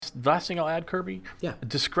last thing I'll add, Kirby. Yeah.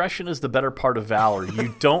 Discretion is the better part of valor.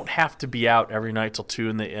 You don't have to be out every night till 2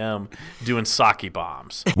 a.m. doing sake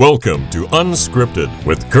bombs. Welcome to Unscripted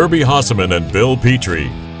with Kirby Hasseman and Bill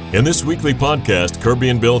Petrie. In this weekly podcast, Kirby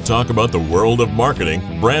and Bill talk about the world of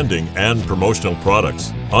marketing, branding, and promotional products.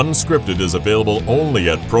 Unscripted is available only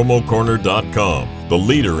at promocorner.com, the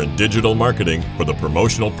leader in digital marketing for the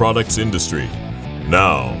promotional products industry.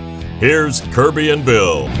 Now, here's Kirby and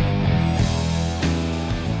Bill.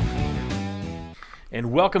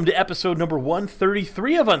 And welcome to episode number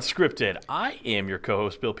 133 of Unscripted. I am your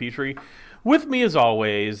co-host, Bill Petrie. With me, as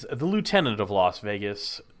always, the lieutenant of Las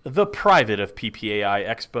Vegas, the private of PPAI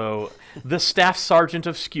Expo, the staff sergeant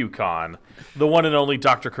of SKUCon, the one and only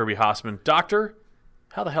Dr. Kirby Hasseman. Doctor,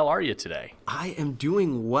 how the hell are you today? I am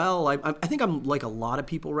doing well. I think I'm like a lot of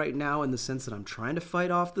people right now in the sense that I'm trying to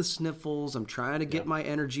fight off the sniffles. I'm trying to get my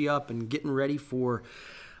energy up and getting ready for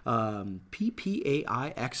PPAI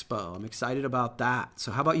Expo. I'm excited about that.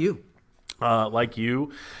 So how about you? Like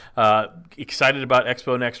you, excited about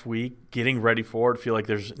Expo next week, getting ready for it. Feel like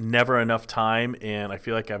there's never enough time, and I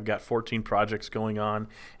feel like I've got 14 projects going on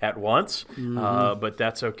at once, but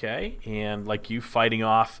that's okay. And like you, fighting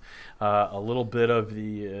off a little bit of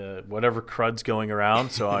the whatever crud's going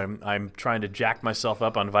around. So I'm trying to jack myself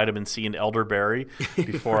up on vitamin C and elderberry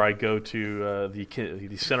before I go to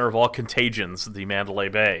the center of all contagions, the Mandalay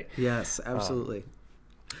Bay. Yes, absolutely.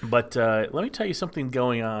 But let me tell you something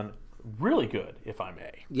going on really good, if I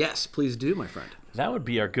may. Yes, please do, my friend. That would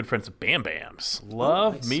be our good friends at Bam Bams.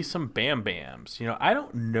 Love me some Bam Bams. You know, I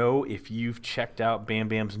don't know if you've checked out Bam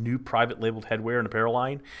Bam's new private labeled headwear and apparel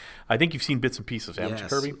line. I think you've seen bits and pieces, haven't you,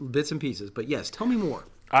 Kirby? Bits and pieces. But yes, tell me more.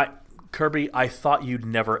 Kirby, I thought you'd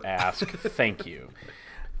never ask. Thank you.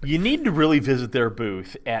 You need to really visit their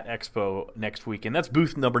booth at Expo next week, and that's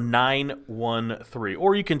booth number 913.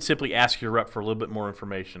 Or you can simply ask your rep for a little bit more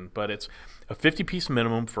information. But it's a 50-piece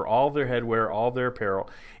minimum for all their headwear, all their apparel,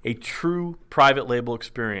 a true private label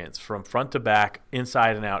experience from front to back,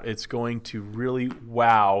 inside and out. It's going to really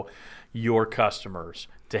wow your customers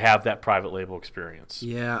to have that private label experience.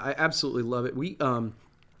 Yeah, I absolutely love it.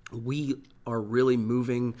 We are really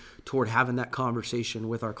moving toward having that conversation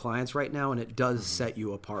with our clients right now, and it does set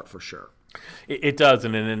you apart for sure. It does,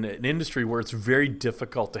 and in an industry where it's very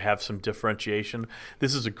difficult to have some differentiation,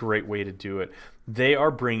 this is a great way to do it. They are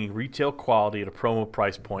bringing retail quality at a promo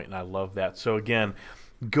price point, and I love that. So again,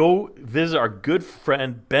 go visit our good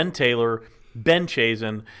friend Ben Taylor, Ben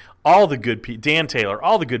Chazen, all the good people, Dan Taylor,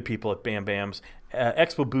 all the good people at Bam Bam's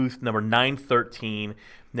Expo booth number 913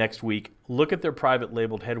 next week. Look at their private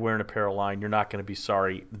labeled headwear and apparel line. You're not going to be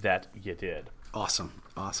sorry that you did. Awesome.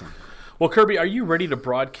 Well, Kirby, are you ready to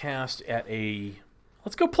broadcast at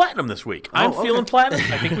let's go platinum this week? I'm feeling platinum.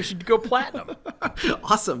 I think we should go platinum.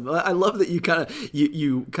 Awesome. I love that you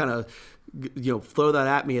kind of throw that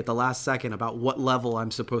at me at the last second about what level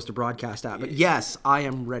I'm supposed to broadcast at. But yes, I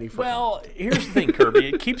am ready for it. Well, here's the thing, Kirby.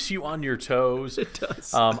 It keeps you on your toes. It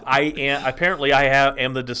does. I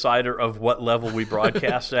am the decider of what level we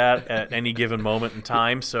broadcast at any given moment in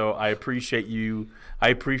time. So I appreciate you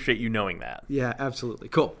knowing that. Yeah, absolutely.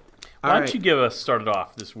 Cool. Why don't you give us started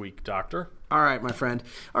off this week, Doctor? All right, my friend.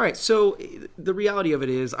 All right, so the reality of it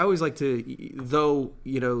is I always like to, though,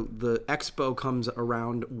 the expo comes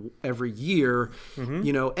around every year,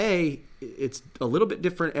 it's a little bit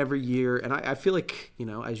different every year. And I feel like,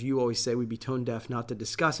 as you always say, we'd be tone deaf not to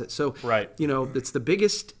discuss it. So, right. It's the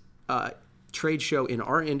biggest trade show in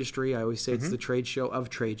our industry. I always say it's the trade show of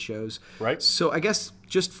trade shows. Right. So I guess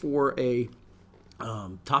just for a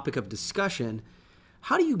topic of discussion,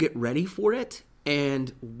 how do you get ready for it?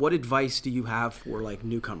 And what advice do you have for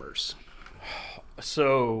newcomers?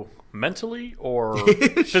 So mentally or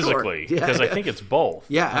physically? Because I think it's both.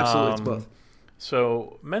 Yeah, absolutely, it's both.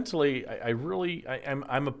 So mentally,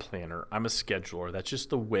 I'm a planner. I'm a scheduler. That's just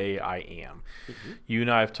the way I am. Mm-hmm. You and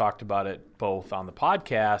I have talked about it both on the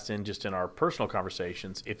podcast and just in our personal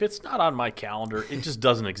conversations. If it's not on my calendar, it just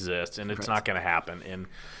doesn't exist, and it's not going to happen. And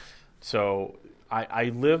so I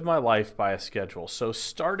live my life by a schedule. So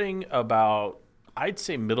starting about, I'd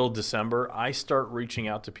say middle December, I start reaching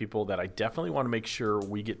out to people that I definitely want to make sure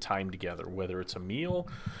we get time together, whether it's a meal,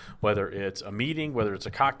 whether it's a meeting, whether it's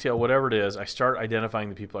a cocktail, whatever it is. I start identifying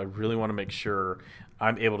the people I really want to make sure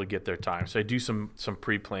I'm able to get their time. So I do some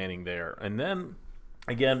pre-planning there. And then,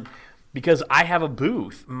 again, because I have a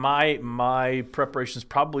booth. My preparation is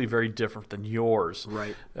probably very different than yours.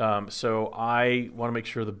 Right. So I want to make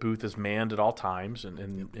sure the booth is manned at all times,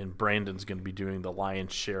 and Brandon's going to be doing the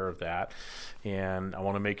lion's share of that. And I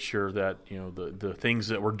want to make sure that the things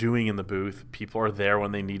that we're doing in the booth, people are there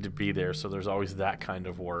when they need to be there. So there's always that kind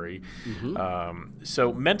of worry.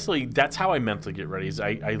 So mentally, that's how I mentally get ready. Is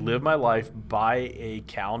I live my life by a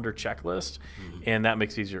calendar checklist, and that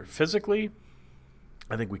makes it easier. Physically,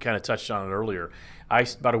 I think we kind of touched on it earlier.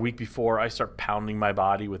 About a week before, I start pounding my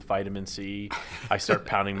body with vitamin C. I start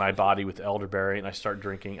pounding my body with elderberry, and I start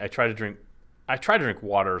drinking. I try to drink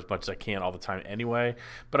water as much as I can all the time anyway,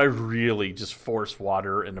 but I really just force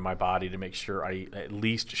water into my body to make sure I at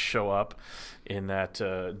least show up in that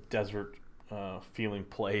desert feeling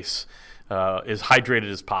place as hydrated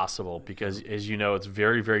as possible, because as you know, it's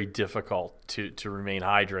very, very difficult to remain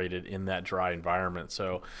hydrated in that dry environment.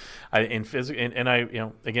 So I'm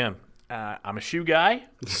a shoe guy,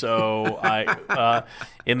 so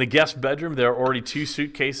in the guest bedroom, there are already 2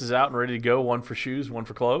 suitcases out and ready to go, one for shoes, one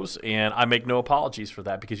for clothes, and I make no apologies for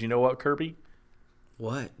that, because you know what, Kirby?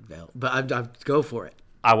 What, Bill? But I go for it.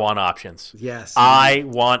 I want options. Yes. I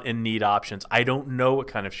want and need options. I don't know what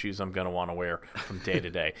kind of shoes I'm going to want to wear from day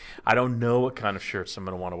to day. I don't know what kind of shirts I'm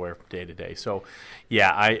going to want to wear from day to day. So,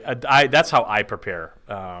 yeah, I that's how I prepare.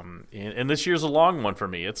 And this year's a long one for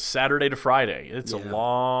me. It's Saturday to Friday. It's a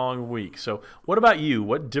long week. So, what about you?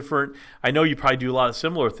 What different? I know you probably do a lot of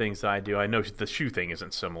similar things that I do. I know the shoe thing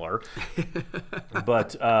isn't similar,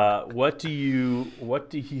 but what do you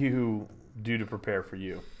do to prepare for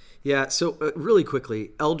you? Yeah, so really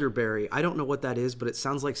quickly, elderberry. I don't know what that is, but it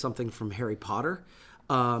sounds like something from Harry Potter.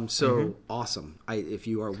 Awesome. If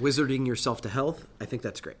you are wizarding yourself to health, I think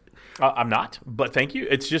that's great. I'm not, but thank you.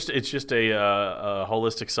 It's just a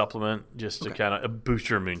holistic supplement just to kind of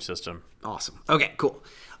boost your immune system. Awesome. Okay, cool.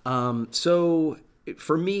 So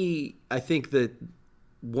for me, I think that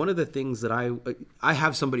one of the things that I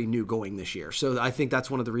have somebody new going this year, so I think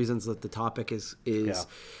that's one of the reasons that the topic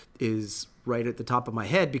is right at the top of my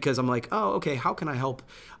head, because I'm like, oh, okay, how can I help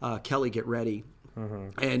Kelly get ready?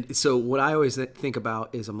 And so what I always think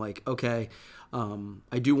about is I'm like, okay,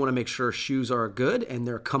 I do want to make sure shoes are good and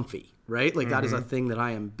they're comfy, right? Like that is a thing that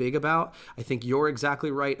I am big about. I think you're exactly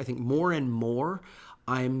right. I think more and more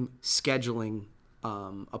I'm scheduling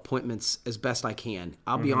appointments as best I can.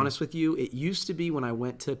 I'll be honest with you. It used to be when I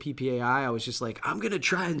went to PPAI, I was just like, I'm going to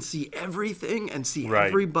try and see everything and see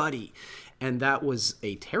everybody. And that was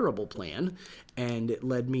a terrible plan, and it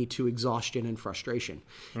led me to exhaustion and frustration.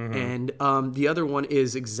 And the other one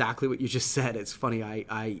is exactly what you just said. It's funny.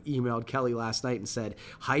 I emailed Kelly last night and said,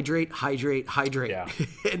 hydrate,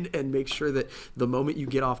 and make sure that the moment you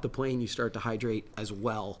get off the plane, you start to hydrate as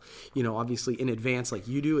well. Obviously in advance like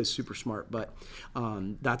you do is super smart, but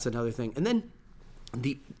that's another thing. And then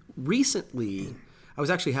recently, I was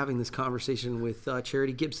actually having this conversation with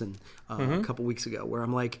Charity Gibson a couple weeks ago, where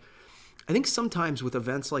I'm like, I think sometimes with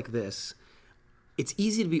events like this, it's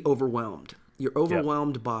easy to be overwhelmed. You're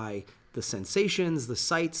overwhelmed by the sensations, the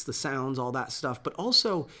sights, the sounds, all that stuff, but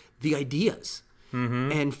also the ideas.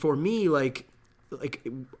 And for me, like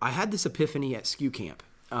I had this epiphany at SKU Camp,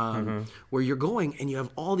 where you're going and you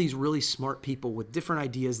have all these really smart people with different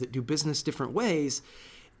ideas that do business different ways.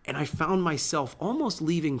 And I found myself almost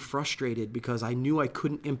leaving frustrated because I knew I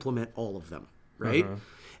couldn't implement all of them, right?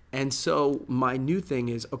 And so my new thing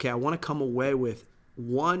is, okay, I want to come away with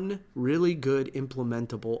one really good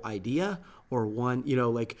implementable idea, or one,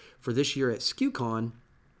 like for this year at SKUCon,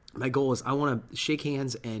 my goal is I want to shake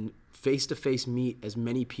hands and face-to-face meet as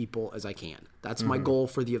many people as I can. That's my goal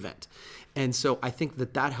for the event. And so I think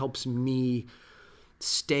that helps me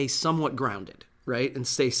stay somewhat grounded, right? And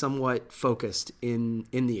stay somewhat focused in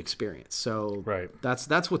the experience. So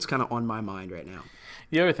that's what's kind of on my mind right now.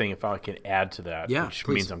 The other thing, if I can add to that, which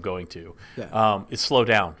please. means I'm going to, is slow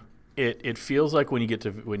down. It feels like when you get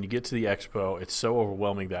to the expo, it's so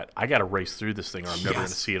overwhelming that I got to race through this thing, or I'm never going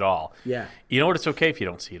to see it all. Yeah. You know what? It's okay if you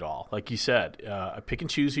don't see it all. Like you said, pick and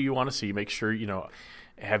choose who you want to see. Make sure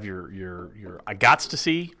have your I gots to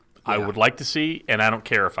see. I would like to see, and I don't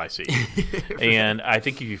care if I see. And I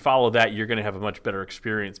think if you follow that, you're going to have a much better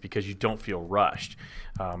experience because you don't feel rushed.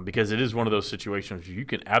 Because it is one of those situations where you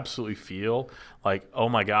can absolutely feel like, oh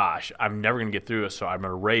my gosh, I'm never going to get through it, so I'm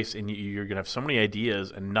going to race, and you're going to have so many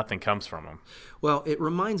ideas, and nothing comes from them. Well, it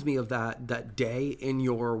reminds me of that day in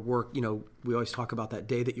your work. We always talk about that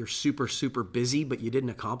day that you're super, super busy, but you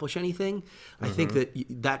didn't accomplish anything. I think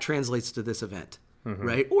that translates to this event.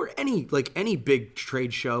 Right? Or any big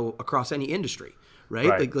trade show across any industry, right?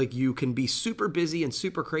 Right. Like you can be super busy and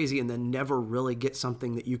super crazy and then never really get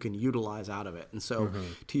something that you can utilize out of it. And so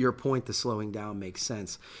to your point, the slowing down makes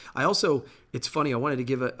sense. I also, it's funny, I wanted to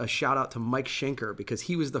give a shout out to Mike Schenker because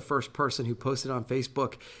he was the first person who posted on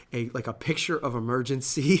Facebook a picture of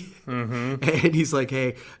emergency. And he's like,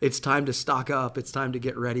 hey, it's time to stock up. It's time to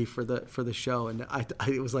get ready for the show. And I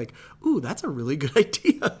was like, ooh, that's a really good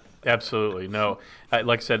idea. Absolutely. No,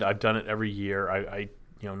 like I said, I've done it every year. I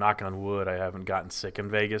knock on wood, I haven't gotten sick in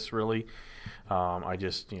Vegas really. I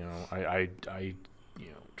just, I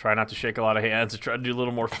try not to shake a lot of hands. I try to do a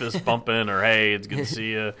little more fist bumping or, hey, it's good to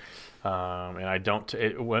see you. And I don't.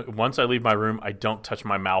 Once I leave my room, I don't touch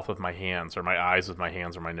my mouth with my hands or my eyes with my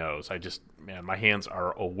hands or my nose. My hands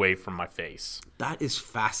are away from my face. That is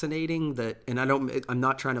fascinating. I'm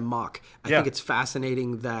not trying to mock. I think it's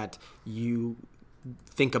fascinating that you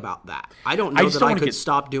think about that. I don't know that I could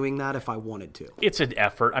stop doing that if I wanted to. It's an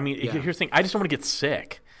effort. I mean, here's the thing. I just don't want to get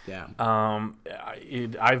sick. Yeah.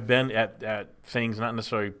 I've been at things, not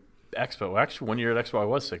necessarily Expo. Actually, one year at Expo, I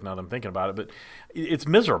was sick. Now that I'm thinking about it, but it's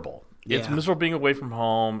miserable. It's miserable being away from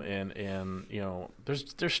home, and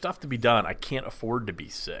there's stuff to be done. I can't afford to be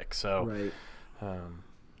sick. So, right.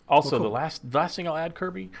 Also, the last thing I'll add,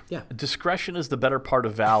 Kirby, discretion is the better part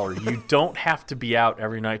of valor. You don't have to be out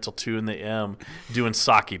every night till 2 a.m. doing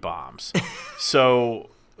sake bombs. So,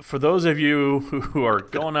 for those of you who are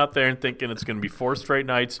going out there and thinking it's going to be 4 straight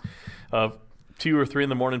nights of 2 or 3 in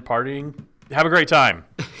the morning partying, have a great time.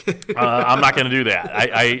 I'm not going to do that.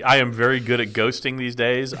 I am very good at ghosting these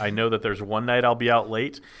days. I know that there's one night I'll be out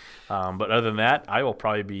late. But other than that, I will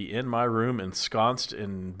probably be in my room ensconced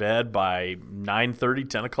in bed by 9:30,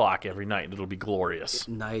 10 o'clock every night, and it'll be glorious.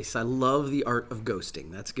 Nice. I love the art of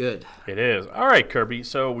ghosting. That's good. It is. All right, Kirby.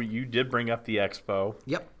 So you did bring up the Expo.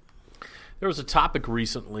 Yep. There was a topic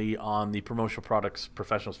recently on the Promotional Products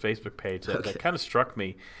Professionals Facebook page that kind of struck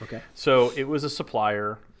me. Okay. So it was a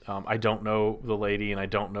supplier. I don't know the lady, and I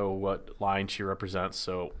don't know what line she represents,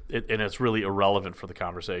 and it's really irrelevant for the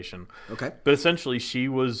conversation. Okay. But essentially, she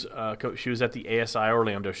was at the ASI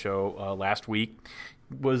Orlando show last week,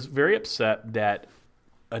 was very upset that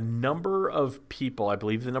a number of people, I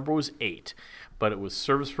believe the number was 8, but it was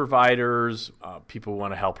service providers, people who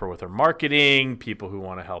want to help her with her marketing, people who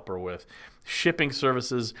want to help her with shipping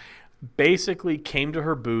services, basically came to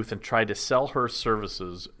her booth and tried to sell her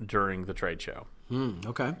services during the trade show.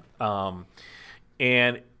 Okay.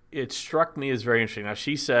 And it struck me as very interesting. Now,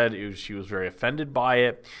 she said she was very offended by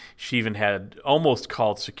it. She even had almost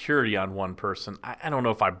called security on one person. I don't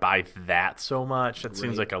know if I buy that so much. That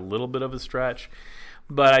seems like a little bit of a stretch.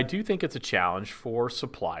 But I do think it's a challenge for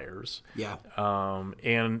suppliers. Yeah.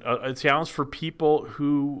 And a challenge for people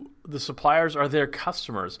who the suppliers are their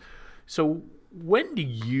customers. So when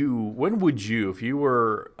would you, if you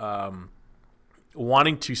were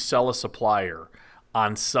wanting to sell a supplier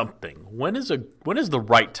on something, when is the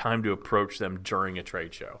right time to approach them during a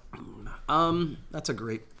trade show? That's a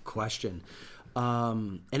great question.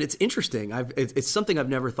 And it's interesting. It's something I've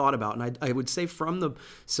never thought about. And I would say from the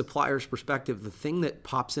supplier's perspective, the thing that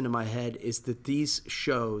pops into my head is that these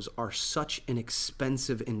shows are such an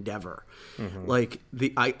expensive endeavor.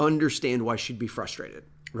 I understand why she'd be frustrated,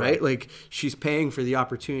 right? Like she's paying for the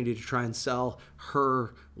opportunity to try and sell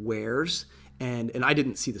her wares. And I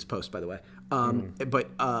didn't see this post, by the way,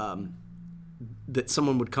 but that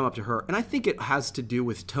someone would come up to her. And I think it has to do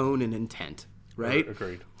with tone and intent, right?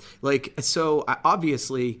 Agreed. So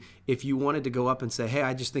obviously, if you wanted to go up and say, hey,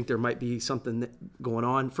 I just think there might be something going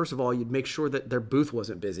on, first of all, you'd make sure that their booth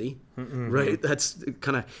wasn't busy, right? That's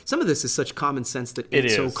kind of, some of this is such common sense that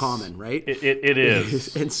it's so common, right? It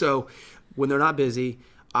is. And so when they're not busy,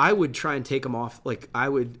 I would try and take them off. Like I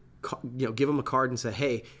would, give them a card and say,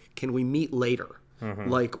 hey, can we meet later?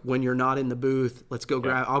 Like when you're not in the booth, let's go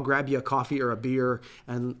I'll grab you a coffee or a beer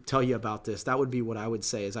and tell you about this. That would be what I would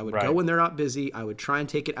say is I would go when they're not busy. I would try and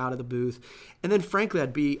take it out of the booth. And then frankly,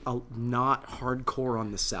 I'd be not hardcore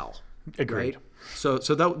on the sell. Agreed. Right? So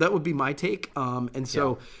that would be my take.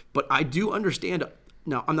 But I do understand.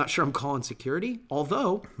 Now, I'm not sure I'm calling security,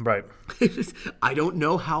 although I don't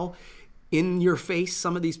know how in your face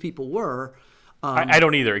some of these people were. I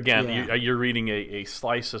don't either. Again, you're reading a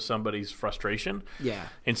slice of somebody's frustration. Yeah.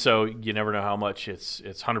 And so you never know how much it's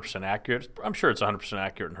 100% accurate. I'm sure it's 100%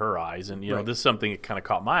 accurate in her eyes. And, this is something that kind of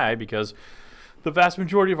caught my eye because the vast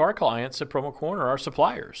majority of our clients at Promo Corner are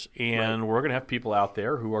suppliers. And we're going to have people out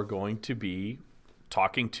there who are going to be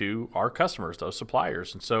talking to our customers, those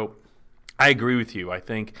suppliers. And so I agree with you. I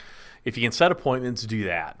think if you can set appointments, do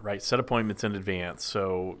that, right? Set appointments in advance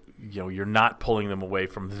so you're not pulling them away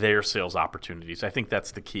from their sales opportunities. I think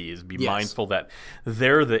that's the key, is be mindful that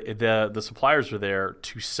they're the suppliers are there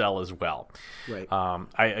to sell as well. Right.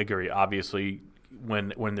 I agree. Obviously,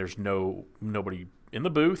 when there's nobody in the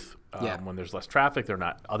booth, when there's less traffic, they're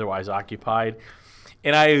not otherwise occupied.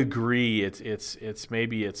 And I agree. It's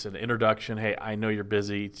maybe it's an introduction. Hey, I know you're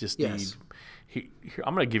busy. Just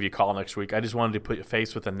I'm going to give you a call next week. I just wanted to put a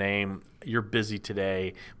face with a name. You're busy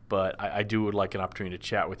today, but I would like an opportunity to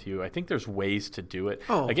chat with you. I think there's ways to do it.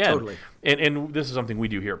 Oh, again, totally. And this is something we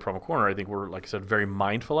do here at Promo Corner. I think we're, like I said, very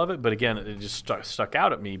mindful of it. But again, it just stuck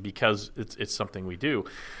out at me because it's something we do.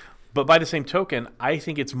 But by the same token, I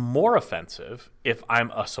think it's more offensive if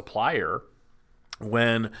I'm a supplier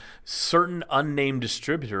when certain unnamed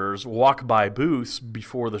distributors walk by booths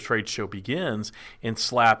before the trade show begins and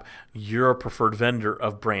slap, "You're a preferred vendor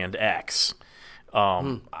of brand X."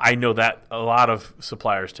 I know that a lot of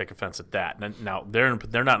suppliers take offense at that. Now they're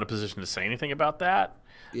not in a position to say anything about that.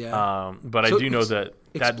 Yeah. But So I do know that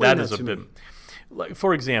is a bit. Like,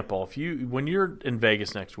 for example, when you're in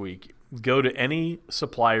Vegas next week, go to any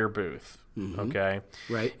supplier booth. Okay.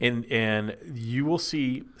 Right. And you will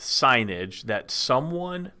see signage that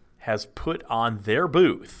someone has put on their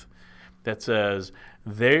booth that says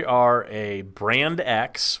they are a brand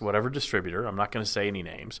X, whatever distributor. I'm not going to say any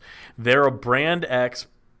names. They're a brand X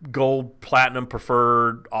gold, platinum,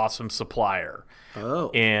 preferred, awesome supplier. Oh.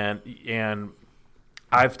 And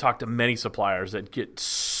I've talked to many suppliers that get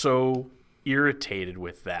so irritated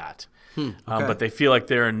with that. Okay. But they feel like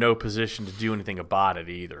they're in no position to do anything about it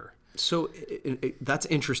either. So that's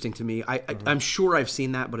interesting to me. I'm sure I've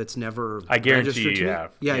seen that, but it's never I guarantee registered to you me.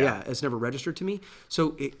 have. Yeah. It's never registered to me.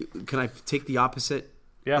 So can I take the opposite?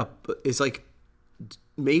 Yeah. It's like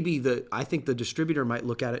maybe I think the distributor might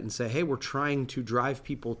look at it and say, "Hey, we're trying to drive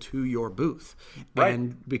people to your booth." Right.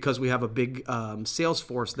 And because we have a big sales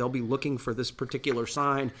force, they'll be looking for this particular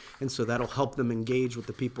sign. And so that'll help them engage with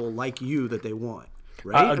the people like you that they want.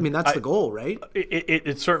 Right? I mean, that's the goal, right?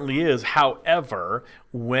 It certainly is. However,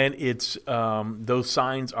 when it's those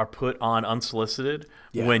signs are put on unsolicited,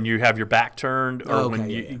 when you have your back turned, or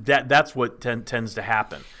that's what tends to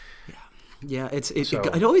happen. Yeah,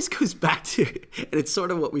 it always goes back to, and it's sort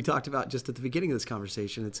of what we talked about just at the beginning of this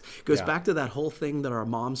conversation. It goes back to that whole thing that our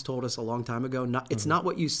moms told us a long time ago. It's not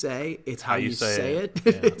what you say, it's how you say it.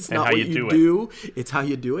 Yeah. It's and not how what you do, it's how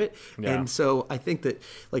you do it. Yeah. And so I think that,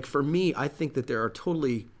 like for me, I think that there are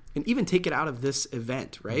totally, and even take it out of this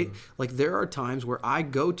event, right? Like there are times where I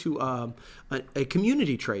go to a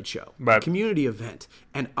community trade show, a community event,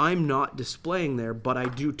 and I'm not displaying there, but I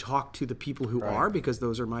do talk to the people who are, because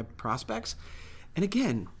those are my prospects. And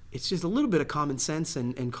again, it's just a little bit of common sense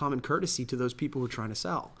and common courtesy to those people who are trying to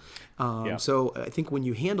sell. So I think when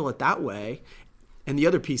you handle it that way, and the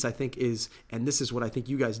other piece I think is, and this is what I think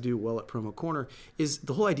you guys do well at Promo Corner, is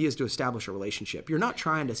the whole idea is to establish a relationship. You're not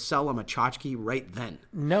trying to sell them a tchotchke right then.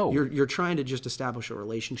 No. You're trying to just establish a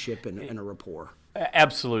relationship and a rapport.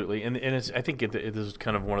 Absolutely. And I think it is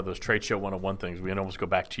kind of one of those trade show 101 things. We can almost go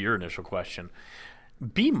back to your initial question.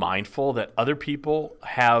 Be mindful that other people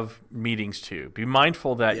have meetings too. Be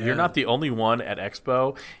mindful that you're not the only one at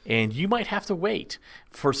Expo, and you might have to wait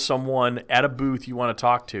for someone at a booth you want to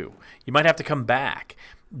talk to. You might have to come back.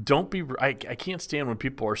 Don't be. I can't stand when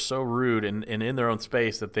people are so rude and in their own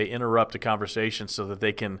space that they interrupt a conversation so that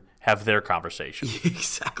they can have their conversation.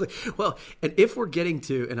 Exactly. Well, and if we're getting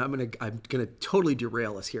to, and I'm gonna totally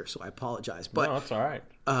derail us here, so I apologize. But no, that's all right.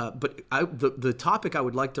 But the topic I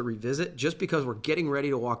would like to revisit, just because we're getting ready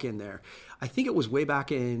to walk in there, I think it was way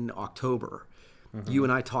back in October. You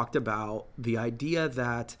and I talked about the idea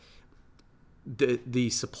that the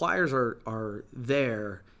suppliers are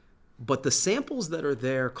there, but the samples that are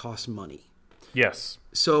there cost money. Yes.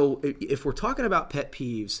 So if we're talking about pet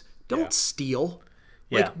peeves, don't steal.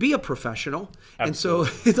 Like, be a professional. Absolutely. And so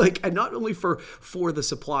it's like, and not only for the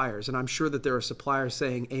suppliers, and I'm sure that there are suppliers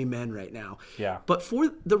saying amen right now. Yeah. But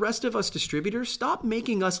for the rest of us distributors, stop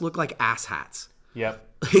making us look like asshats. Yep.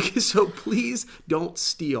 So please don't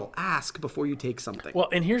steal. Ask before you take something. Well,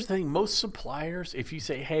 and here's the thing. Most suppliers, if you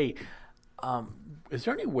say, hey, is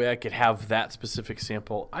there any way I could have that specific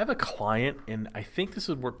sample? I have a client, and I think this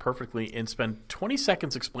would work perfectly, and spend 20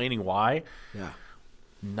 seconds explaining why. Yeah.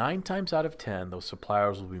 9 times out of 10, those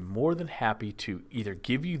suppliers will be more than happy to either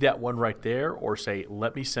give you that one right there or say,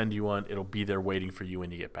 let me send you one. It'll be there waiting for you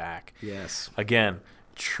when you get back. Yes. Again,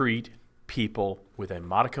 treat people with a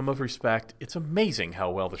modicum of respect. It's amazing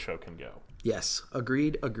how well the show can go. Yes.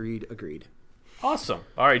 Agreed. Awesome.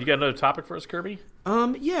 All right, you got another topic for us, Kirby?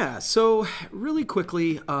 Yeah. So really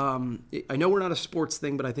quickly, I know we're not a sports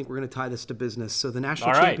thing, but I think we're going to tie this to business. So the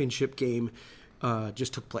national championship game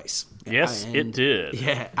just took place. Yes, it did.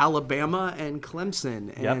 Yeah, Alabama and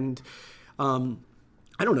Clemson, Yep. and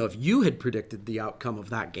I don't know if you had predicted the outcome of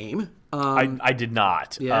that game. I did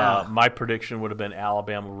not. Yeah. My prediction would have been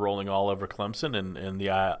Alabama rolling all over Clemson, and the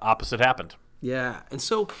opposite happened. Yeah, and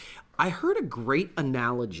so I heard a great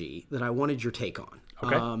analogy that I wanted your take on.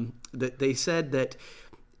 Okay. That they said that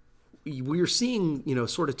we're seeing,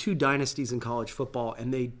 sort of two dynasties in college football,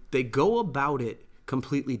 and they go about it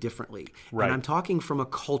completely differently. Right. And I'm talking from a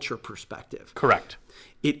culture perspective. Correct.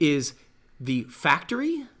 It is the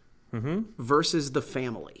factory versus the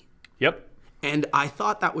family. Yep. And I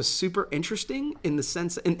thought that was super interesting in the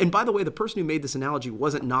sense, and by the way, the person who made this analogy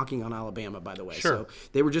wasn't knocking on Alabama, by the way. Sure. So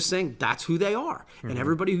they were just saying that's who they are. And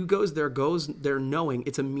everybody who goes there knowing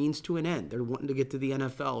it's a means to an end. They're wanting to get to the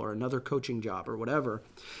NFL or another coaching job or whatever.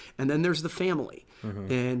 And then there's the family.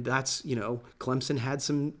 And that's, Clemson had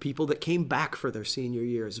some people that came back for their senior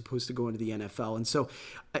year as opposed to going to the NFL. And so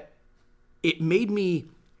it made me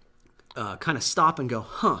kind of stop and go,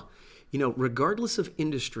 regardless of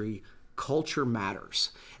industry, culture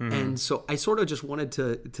matters. And so I sort of just wanted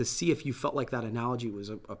to see if you felt like that analogy was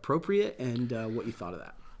appropriate and what you thought of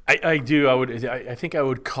that. I do. I think I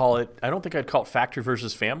would call it. I don't think I'd call it factory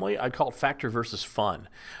versus family. I'd call it factory versus fun.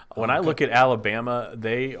 When I look at Alabama,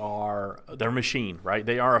 they're a machine, right?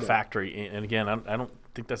 They are a factory. And again, I don't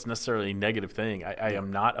think that's necessarily a negative thing. I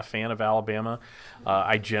am not a fan of Alabama.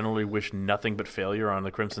 I generally wish nothing but failure on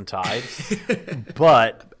the Crimson Tide.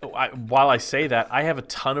 But while I say that, I have a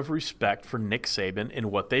ton of respect for Nick Saban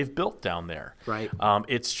and what they've built down there. Right.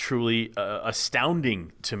 It's truly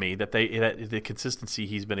astounding to me that the consistency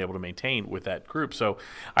he's been able to maintain with that group. So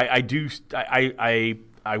I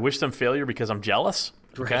wish them failure because I'm jealous.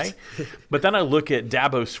 Okay, Right. But then I look at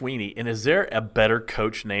Dabo Swinney, and is there a better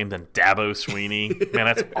coach name than Dabo Swinney? Man,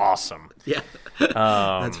 that's awesome. Yeah,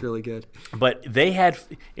 that's really good. But they had,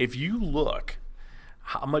 if you look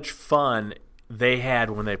how much fun they had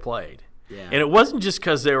when they played. Yeah. And it wasn't just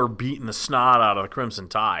because they were beating the snot out of the Crimson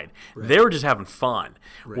Tide. Right. They were just having fun.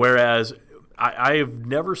 Right. Whereas I have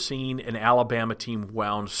never seen an Alabama team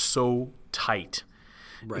wound so tight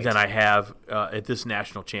than I have at this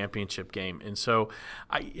national championship game. And so,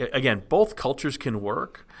 again, both cultures can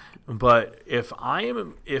work. But if I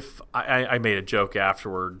made a joke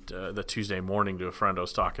afterward the Tuesday morning to a friend I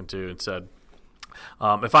was talking to and said,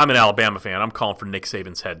 if I'm an Alabama fan, I'm calling for Nick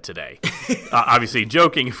Saban's head today. Obviously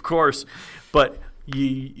joking, of course. But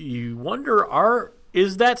you wonder,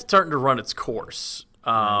 is that starting to run its course?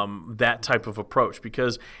 That type of approach,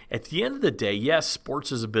 because at the end of the day, yes,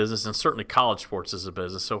 sports is a business, and certainly college sports is a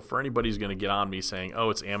business. So for anybody who's going to get on me saying, "Oh,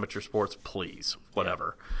 it's amateur sports," please,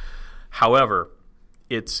 whatever. Yeah. However,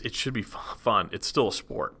 it should be fun. It's still a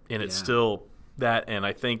sport, and it's still that. And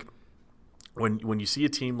I think when you see a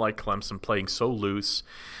team like Clemson playing so loose,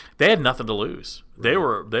 they had nothing to lose. Right.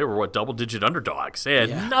 They were what, double-digit underdogs. They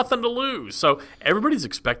had nothing to lose. So everybody's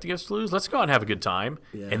expecting us to lose. Let's go out and have a good time.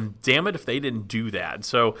 Yeah. And damn it if they didn't do that.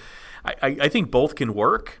 So I think both can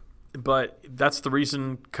work, but that's the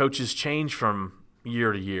reason coaches change from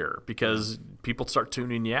year to year, because people start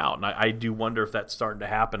tuning you out. And I do wonder if that's starting to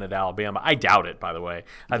happen at Alabama. I doubt it, by the way.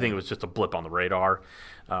 I think it was just a blip on the radar.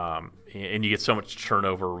 And you get so much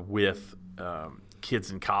turnover with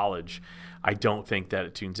kids in college. I don't think that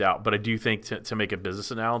it tunes out. But I do think, to make a business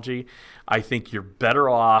analogy, I think you're better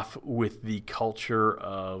off with the culture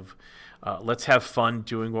of let's have fun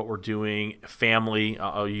doing what we're doing, family,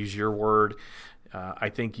 I'll use your word. I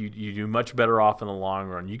think you do much better off in the long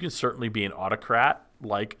run. You can certainly be an autocrat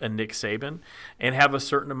like a Nick Saban and have a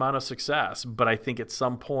certain amount of success. But I think at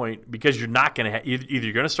some point, because you're not going to either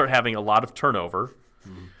you're going to start having a lot of turnover,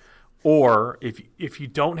 or if you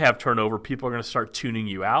don't have turnover, people are going to start tuning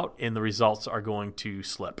you out, and the results are going to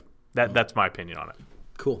slip. That's my opinion on it.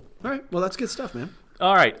 Cool. All right. Well, that's good stuff, man.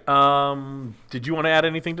 All right. Did you want to add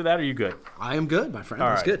anything to that, or are you good? I am good, my friend. All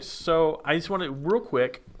That's right. good. So I just want to real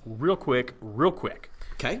quick.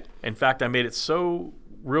 Okay. In fact, I made it so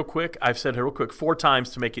real quick, I've said real quick 4 times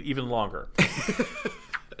to make it even longer.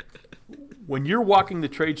 When you're walking the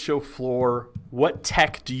trade show floor, what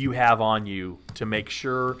tech do you have on you to make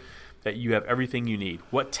sure that you have everything you need?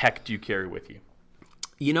 What tech do you carry with you?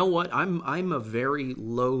 You know what? I'm a very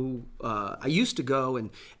low. I used to go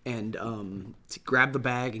and to grab the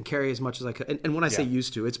bag and carry as much as I could. And when I say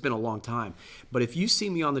used to, it's been a long time. But if you see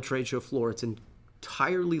me on the trade show floor, it's in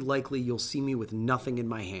entirely likely you'll see me with nothing in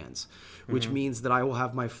my hands, which means that I will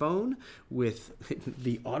have my phone with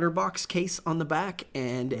the OtterBox case on the back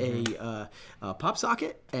and a pop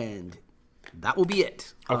socket, and that will be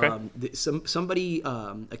it. Okay. Somebody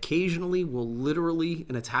occasionally will literally,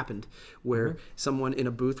 and it's happened, where someone in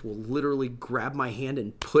a booth will literally grab my hand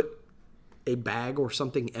and put a bag or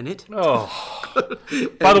something in it. Oh.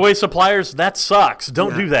 By the way, suppliers, that sucks.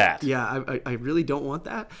 Don't do that. Yeah, I really don't want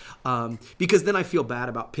that, because then I feel bad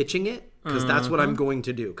about pitching it, because that's what I'm going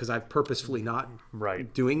to do, because I've purposefully not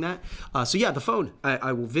doing that. So yeah, the phone.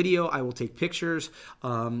 I will video. I will take pictures.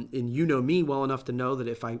 And you know me well enough to know that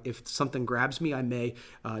if something grabs me, I may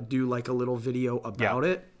do like a little video about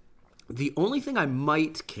it. The only thing I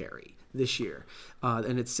might carry this year,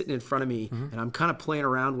 and it's sitting in front of me, and I'm kind of playing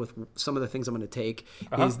around with some of the things I'm going to take,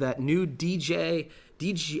 is that new DJI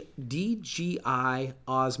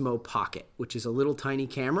Osmo Pocket, which is a little tiny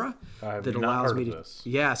camera that allows me to. This.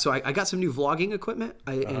 Yeah, so I got some new vlogging equipment,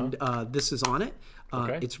 and this is on it.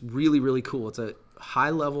 It's really, really cool. It's a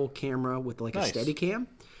high-level camera with like a Steadicam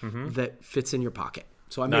that fits in your pocket.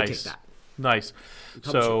 So I may take that. Nice.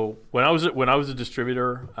 So when I was a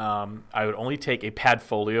distributor, I would only take a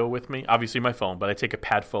Padfolio with me. Obviously my phone, but I take a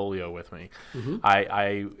Padfolio with me.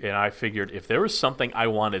 I figured if there was something I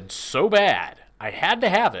wanted so bad, I had to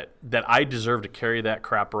have it, that I deserve to carry that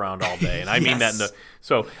crap around all day. And I mean that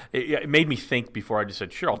so it made me think before I just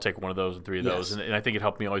said, sure, I'll take one of those and three of those. And I think it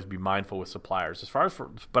helped me always be mindful with suppliers.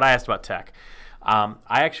 But I asked about tech. I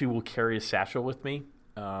actually will carry a satchel with me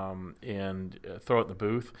and throw it in the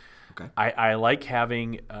booth. Okay. I like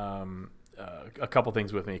having a couple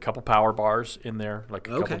things with me, a couple power bars in there, like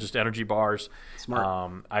a couple just energy bars.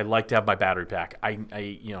 Smart. I like to have my battery pack. I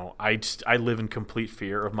live in complete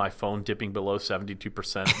fear of my phone dipping below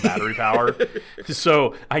 72% battery power.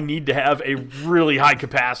 So I need to have a really high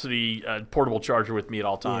capacity portable charger with me at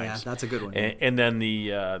all times. Yeah, that's a good one. And then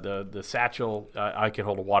the satchel, I can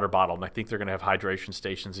hold a water bottle, and I think they're going to have hydration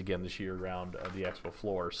stations again this year around the expo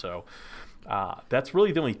floor. So that's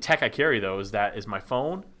really the only tech I carry, though, is my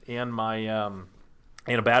phone and my and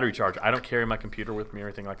a battery charger. I don't carry my computer with me or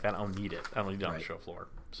anything like that. I don't need it. I don't need it on the show floor.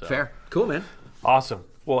 So. Fair. Cool, man. Awesome.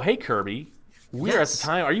 Well, hey, Kirby. We're at the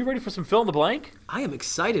time. Are you ready for some fill in the blank? I am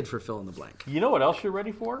excited for fill in the blank. You know what else you're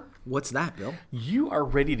ready for? What's that, Bill? You are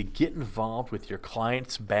ready to get involved with your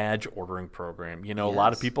client's badge ordering program. You know, a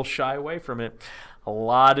lot of people shy away from it. A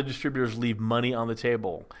lot of distributors leave money on the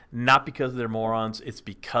table, not because they're morons. It's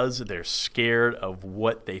because they're scared of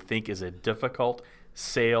what they think is a difficult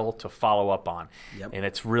sale to follow up on. And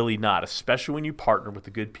it's really not, especially when you partner with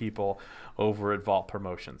the good people over at Vault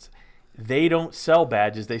Promotions. They don't sell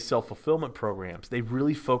badges, they sell fulfillment programs. They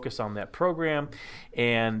really focus on that program,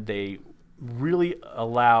 and they really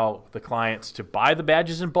allow the clients to buy the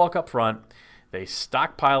badges in bulk up front. They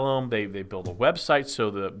stockpile them. They build a website so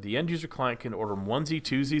the end user client can order them onesie,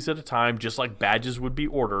 twosies at a time, just like badges would be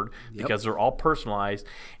ordered, because they're all personalized.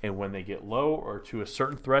 And when they get low or to a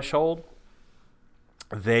certain threshold,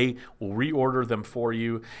 they will reorder them for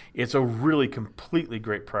you. It's a really completely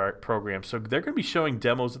great program. So they're going to be showing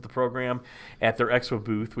demos of the program at their expo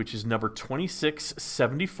booth, which is number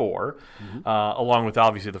 2674, along with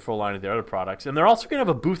obviously the full line of their other products. And they're also going to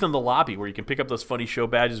have a booth in the lobby where you can pick up those funny show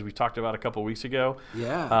badges we talked about a couple of weeks ago.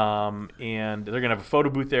 And they're going to have a photo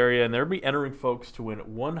booth area, and they'll be entering folks to win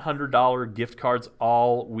 $100 gift cards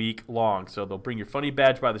all week long. So they'll bring your funny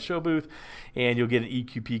badge by the show booth, and you'll get an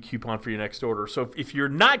EQP coupon for your next order. So if you're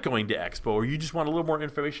not going to Expo, or you just want a little more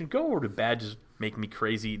information, go over to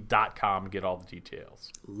badgesmakemecrazy.com and get all the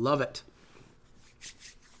details. Love it.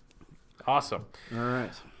 Awesome.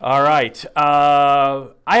 All right. I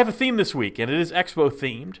have a theme this week, and it is Expo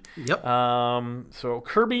themed. So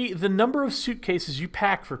Kirby, the number of suitcases you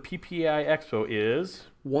pack for PPAI Expo is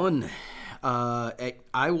 1.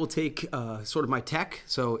 I will take sort of my tech.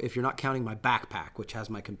 So if you're not counting my backpack, which has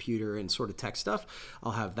my computer and sort of tech stuff,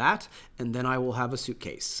 I'll have that. And then I will have a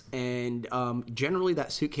suitcase. And generally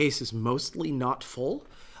that suitcase is mostly not full.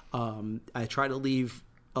 I try to leave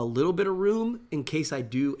a little bit of room in case I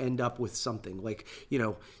do end up with something. Like,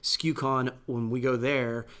 SKUCon, when we go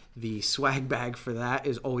there, the swag bag for that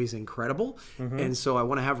is always incredible. And so I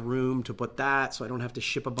want to have room to put that so I don't have to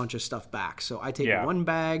ship a bunch of stuff back. So I take one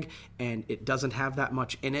bag, and it doesn't have that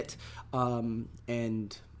much in it.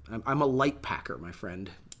 And I'm a light packer, my friend.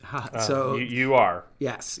 So you are.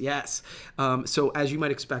 Yes. So as you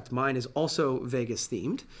might expect, mine is also Vegas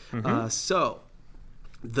themed. So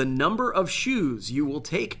the number of shoes you will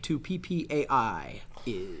take to PPAI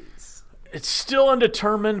is... It's still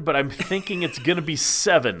undetermined, but I'm thinking it's going to be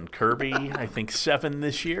 7, Kirby. I think 7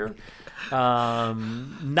 this year. Not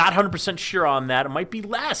 100% sure on that. It might be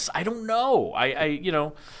less. I don't know.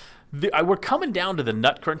 We're coming down to the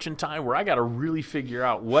nut crunching time where I got to really figure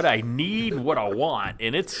out what I need, what I want,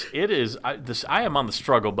 and I am on the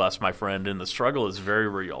struggle bus, my friend, and the struggle is very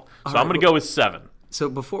real. So I'm going to go with 7. So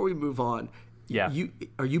before we move on,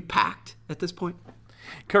 are you packed at this point?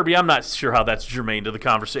 Kirby, I'm not sure how that's germane to the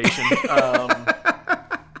conversation.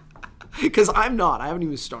 Because I'm not. I haven't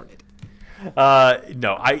even started.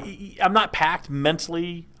 No, I'm not packed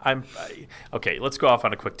mentally. Okay, let's go off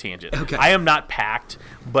on a quick tangent. Okay. I am not packed,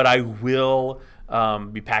 but I will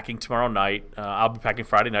be packing tomorrow night. I'll be packing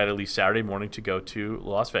Friday night, at least Saturday morning to go to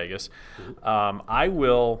Las Vegas. I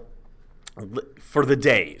will, for the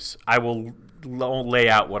days, I will lay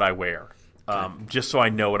out what I wear. Just so I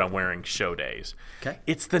know what I'm wearing show days. Okay.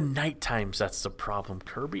 It's the night times that's the problem,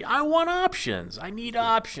 Kirby. I want options. I need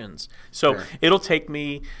options. So It'll take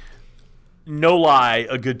me, no lie,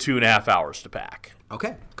 a good 2.5 hours to pack.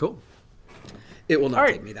 Okay, cool. It will not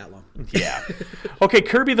take me that long. Yeah. Okay,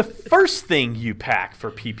 Kirby, the first thing you pack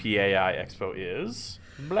for PPAI Expo is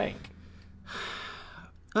blank.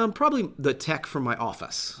 Probably the tech from my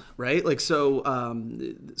office, right? Like, so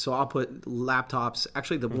I'll put laptops.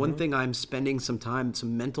 Actually, the one thing I'm spending some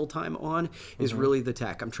mental time on is really the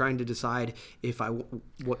tech. I'm trying to decide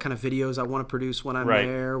what kind of videos I want to produce when I'm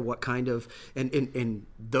there, what kind of, and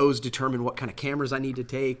those determine what kind of cameras I need to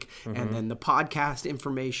take, and then the podcast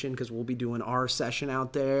information, because we'll be doing our session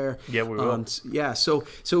out there. Yeah, we will. So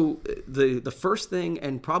the first thing,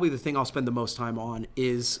 and probably the thing I'll spend the most time on,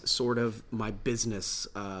 is sort of my business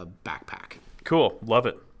backpack. Cool. Love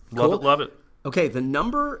it. Love it. Okay, the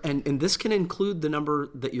number, and this can include the number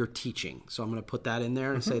that you're teaching. So I'm going to put that in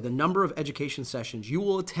there and say the number of education sessions you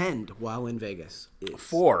will attend while in Vegas is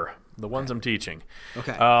 4. The ones I'm teaching.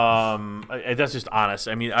 Okay. That's just honest.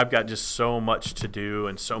 I mean, I've got just so much to do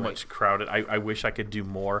and so much crowded. I wish I could do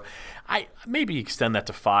more. I maybe extend that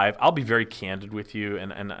to 5. I'll be very candid with you,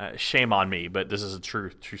 and shame on me, but this is a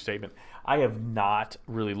true statement. I have not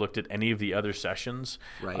really looked at any of the other sessions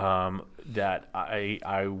that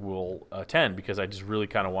I will attend, because I just really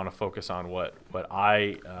kind of want to focus on what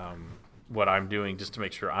I'm doing, just to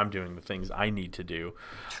make sure I'm doing the things I need to do.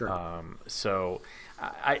 Sure. So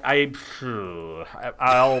I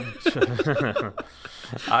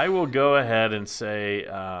will go ahead and say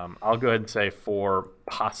 4,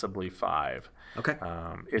 possibly 5. Okay.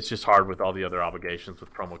 It's just hard with all the other obligations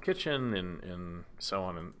with Promo Kitchen and so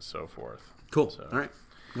on and so forth. Cool. So. All right.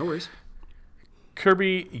 No worries.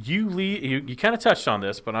 Kirby, you kind of touched on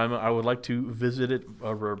this, but I would like to visit it,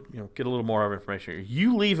 or get a little more of information here.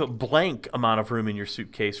 You leave a blank amount of room in your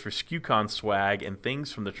suitcase for SKUCon swag and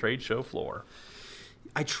things from the trade show floor.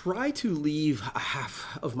 I try to leave a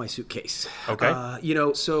half of my suitcase. Okay.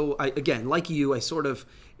 So again, like you, I sort of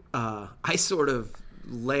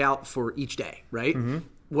lay out for each day, right? Mm-hmm.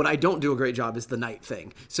 What I don't do a great job is the night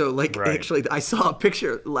thing. So, actually, I saw a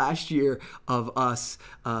picture last year of us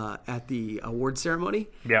at the award ceremony.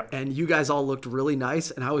 Yep. And you guys all looked really nice,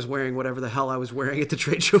 and I was wearing whatever the hell I was wearing at the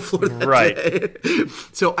trade show floor that day.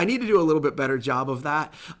 So I need to do a little bit better job of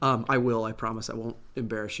that. I will. I promise I won't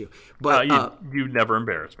embarrass you. But you never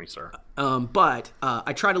embarrass me, sir. But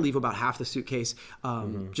I try to leave about half the suitcase,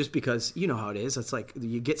 just because you know how it is. It's like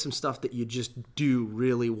you get some stuff that you just do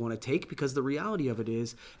really want to take, because the reality of it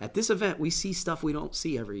is, at this event we see stuff we don't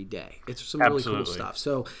see every day. It's some really cool stuff.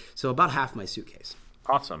 So about half my suitcase.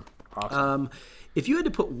 Awesome. If you had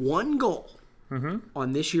to put one goal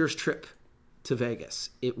on this year's trip to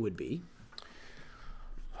Vegas, it would be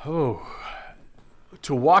to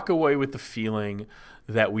walk away with the feeling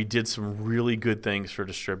that we did some really good things for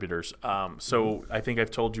distributors. So I think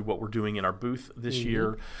I've told you what we're doing in our booth this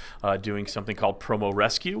year, doing something called Promo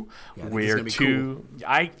Rescue, where it's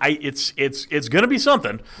going to be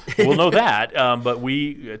something. We'll know that. But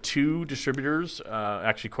we 2 distributors,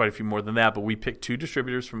 actually quite a few more than that, but we picked 2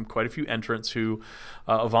 distributors from quite a few entrants who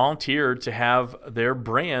volunteered to have their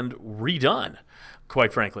brand redone,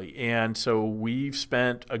 quite frankly. And so we've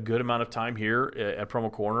spent a good amount of time here at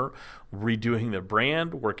Promo Corner redoing their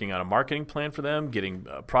brand, working on a marketing plan for them, getting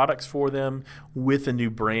products for them with a new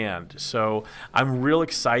brand. So I'm real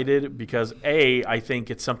excited because I think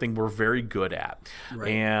it's something we're very good at.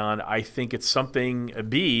 Right. And I think it's something,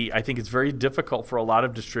 I think it's very difficult for a lot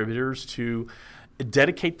of distributors to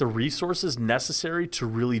dedicate the resources necessary to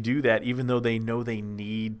really do that, even though they know they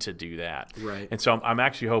need to do that. Right. And so I'm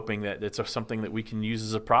actually hoping that it's something that we can use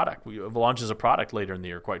as a product. We launch as a product later in the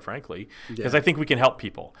year, quite frankly, because I think we can help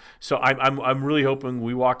people. So I'm really hoping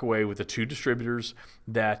we walk away with the 2 distributors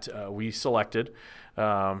that we selected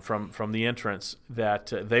from the entrance,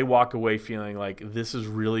 that they walk away feeling like this is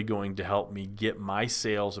really going to help me get my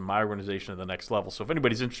sales and my organization to the next level. So if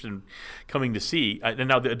anybody's interested in coming to see, and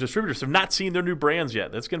now the distributors have not seen their new brands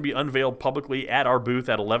yet. That's going to be unveiled publicly at our booth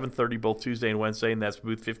at 11:30 both Tuesday and Wednesday, and that's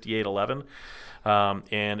booth 5811.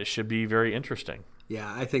 And it should be very interesting.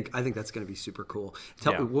 Yeah, I think that's going to be super cool.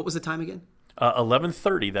 Tell me, what was the time again?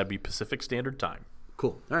 11:30. That'd be Pacific Standard Time.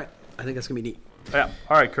 Cool. All right. I think that's going to be neat. Yeah.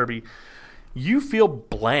 All right, Kirby. You feel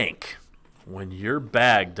blank when your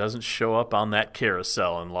bag doesn't show up on that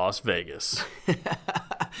carousel in Las Vegas.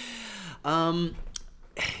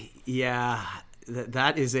 Yeah,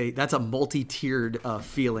 that's a multi-tiered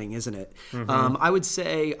feeling, isn't it? Mm-hmm. I would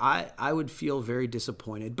say I would feel very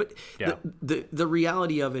disappointed, but the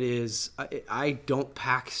reality of it is I don't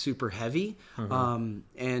pack super heavy,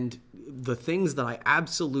 and the things that I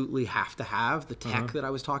absolutely have to have, the tech that I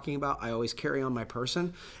was talking about, I always carry on my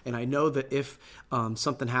person, and I know that if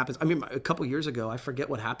something happens, I mean, a couple years ago, I forget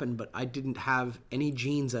what happened, but I didn't have any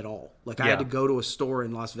jeans at all. Like I had to go to a store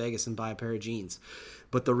in Las Vegas and buy a pair of jeans.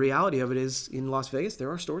 But the reality of it is, in Las Vegas,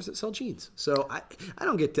 there are stores that sell jeans. So I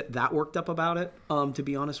don't get that worked up about it, to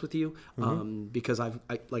be honest with you, because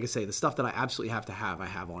like I say, the stuff that I absolutely have to have, I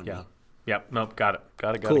have on me. Yep. Nope. Got it.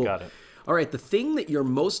 Cool. Got it. All right. The thing that you're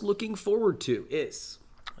most looking forward to is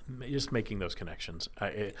just making those connections.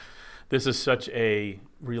 This is such a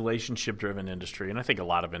relationship-driven industry, and I think a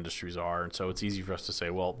lot of industries are. And so it's easy for us to say,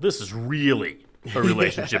 well, this is really a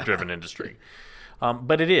relationship-driven industry.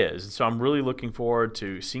 But it is. So I'm really looking forward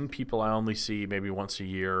to seeing people I only see maybe once a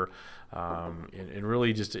year, and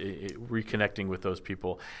really just reconnecting with those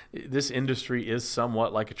people. This industry is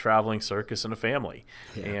somewhat like a traveling circus and a family.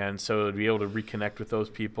 Yeah. And so to be able to reconnect with those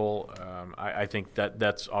people, I think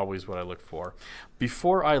that's always what I look for.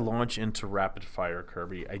 Before I launch into Rapid Fire,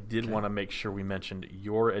 Kirby, I did want to make sure we mentioned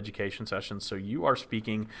your education session. So you are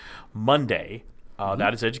speaking Monday.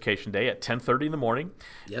 That is Education Day at 10:30 in the morning.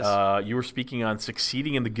 Yes. You were speaking on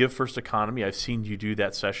succeeding in the Give First economy. I've seen you do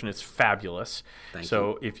that session. It's fabulous. Thank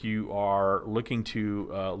you. If you are looking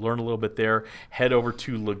to learn a little bit there, head over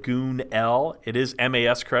to Lagoon L. It is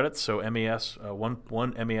MAS credits, so MAS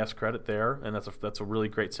one MAS credit there, and that's a really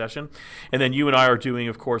great session. And then you and I are doing,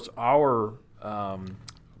 of course, our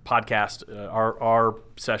podcast, our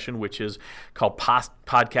session, which is called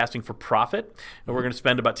Podcasting for Profit. And we're going to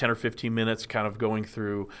spend about 10 or 15 minutes kind of going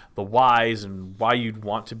through the whys and why you'd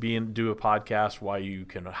want to do a podcast, how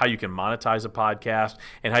you can monetize a podcast,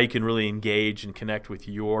 and how you can really engage and connect with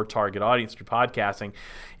your target audience through podcasting.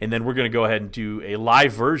 And then we're going to go ahead and do a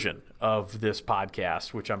live version of this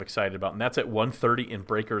podcast, which I'm excited about. And that's at 1:30 in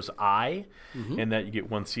Breakers Eye. And that you get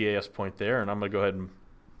 1 CAS point there. And I'm going to go ahead and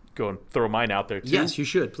throw mine out there too. Yes, you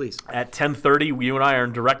should, please. At 10:30, you and I are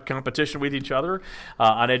in direct competition with each other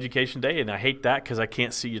on Education Day, and I hate that because I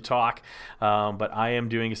can't see you talk. But I am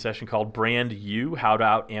doing a session called Brand You, How to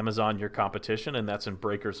Out Amazon Your Competition, and that's in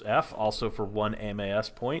Breakers F, also for 1 MAS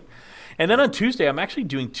point. And then on Tuesday, I'm actually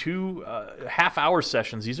doing 2 half-hour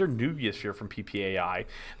sessions. These are new this year from PPAI.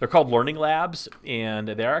 They're called Learning Labs, and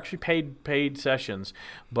they're actually paid sessions.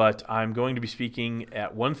 But I'm going to be speaking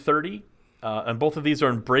at 1:30. And both of these are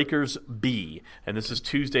in Breakers B, and this is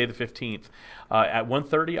Tuesday the 15th. At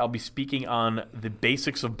 1:30, I'll be speaking on the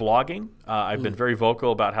basics of blogging. I've been very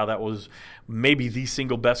vocal about how that was maybe the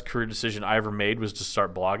single best career decision I ever made was to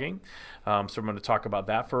start blogging. So I'm going to talk about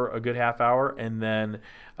that for a good half hour, and then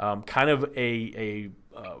kind of a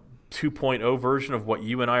 2.0 version of what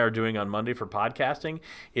you and I are doing on Monday for podcasting.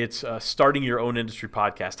 It's starting your own industry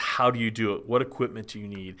podcast. How do you do it? What equipment do you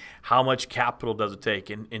need? How much capital does it take?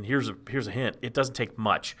 And here's a hint. It doesn't take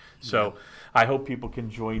much. So I hope people can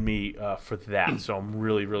join me for that. So I'm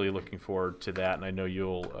really, really looking forward to that. And I know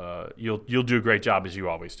you'll do a great job, as you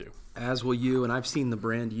always do. As will you, and I've seen the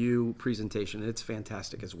Brand You presentation. It's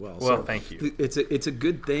fantastic as well. Well, thank you. It's a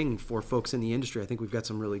good thing for folks in the industry. I think we've got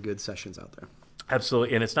some really good sessions out there.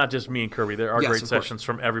 Absolutely, and it's not just me and Kirby. There are great sessions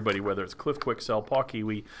from everybody, whether it's Cliff Quicksell, Paul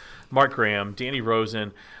Kiwi, Mark Graham, Danny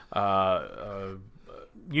Rosen,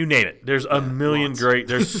 you name it. There's a million great.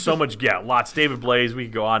 There's so much. Lots. David Blaze. We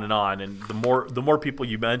could go on, and the more people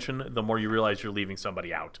you mention, the more you realize you're leaving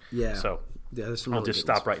somebody out. Yeah. So there's some I'll really just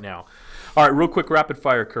good stop right now. All right, real quick, rapid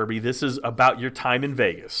fire, Kirby. This is about your time in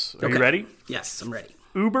Vegas. Are you ready? Yes, I'm ready.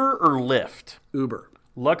 Uber or Lyft? Uber.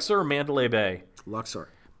 Luxor or Mandalay Bay? Luxor.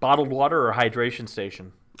 Bottled water or hydration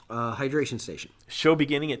station? Hydration station. Show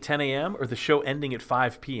beginning at 10 a.m. or the show ending at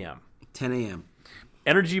 5 p.m.? 10 a.m.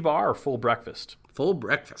 Energy bar or full breakfast? Full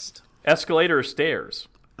breakfast. Escalator or stairs?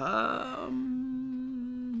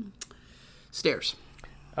 Stairs.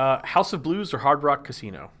 House of Blues or Hard Rock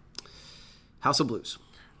Casino? House of Blues.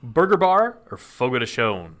 Burger bar or Fogo de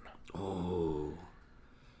Chão?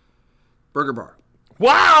 Burger bar.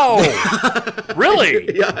 Wow!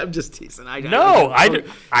 Really? Yeah, I'm just teasing. I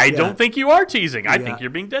don't think you are teasing. I think you're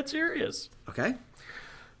being dead serious. Okay.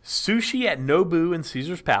 Sushi at Nobu in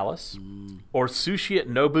Caesar's Palace or sushi at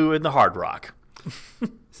Nobu in the Hard Rock?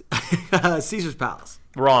 Caesar's Palace.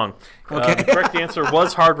 Wrong. Okay. The correct answer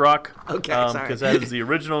was Hard Rock. Okay, sorry. Because that is the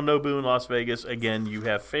original Nobu in Las Vegas. Again, you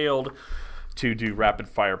have failed to do rapid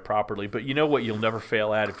fire properly, but you know what you'll never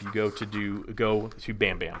fail at if you go to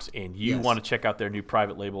Bam Bam's and you want to check out their new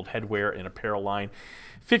private labeled headwear and apparel line.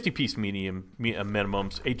 50-piece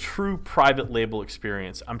minimums, a true private label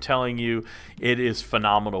experience. I'm telling you, it is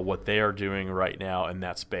phenomenal what they are doing right now in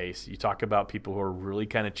that space. You talk about people who are really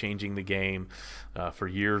kind of changing the game. For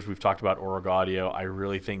years, we've talked about Org Audio. I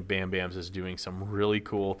really think Bam Bam's is doing some really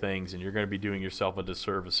cool things, and you're going to be doing yourself a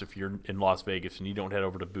disservice if you're in Las Vegas and you don't head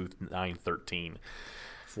over to booth 913.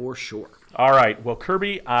 For sure. All right. Well,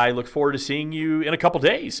 Kirby, I look forward to seeing you in a couple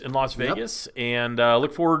days in Las Vegas. And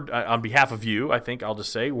look forward, on behalf of you, I think I'll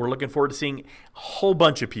just say, we're looking forward to seeing a whole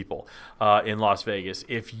bunch of people in Las Vegas.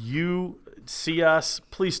 If you see us,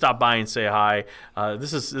 please stop by and say hi.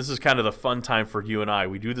 This is kind of the fun time for you and I.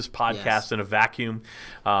 We do this podcast in a vacuum,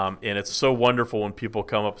 and it's so wonderful when people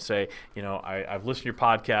come up and say, I've listened to your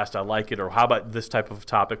podcast, I like it, or how about this type of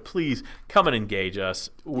topic? Please come and engage us.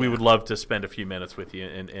 We would love to spend a few minutes with you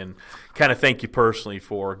and kind of thank you personally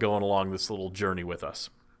for going along this little journey with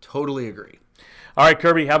us. Totally agree. All right,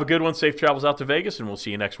 Kirby, have a good one. Safe travels out to Vegas, and we'll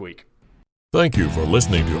see you next week. Thank you for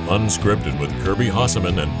listening to Unscripted with Kirby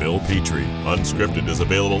Hasseman and Bill Petrie. Unscripted is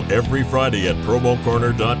available every Friday at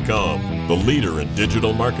promocorner.com, the leader in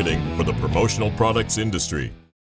digital marketing for the promotional products industry.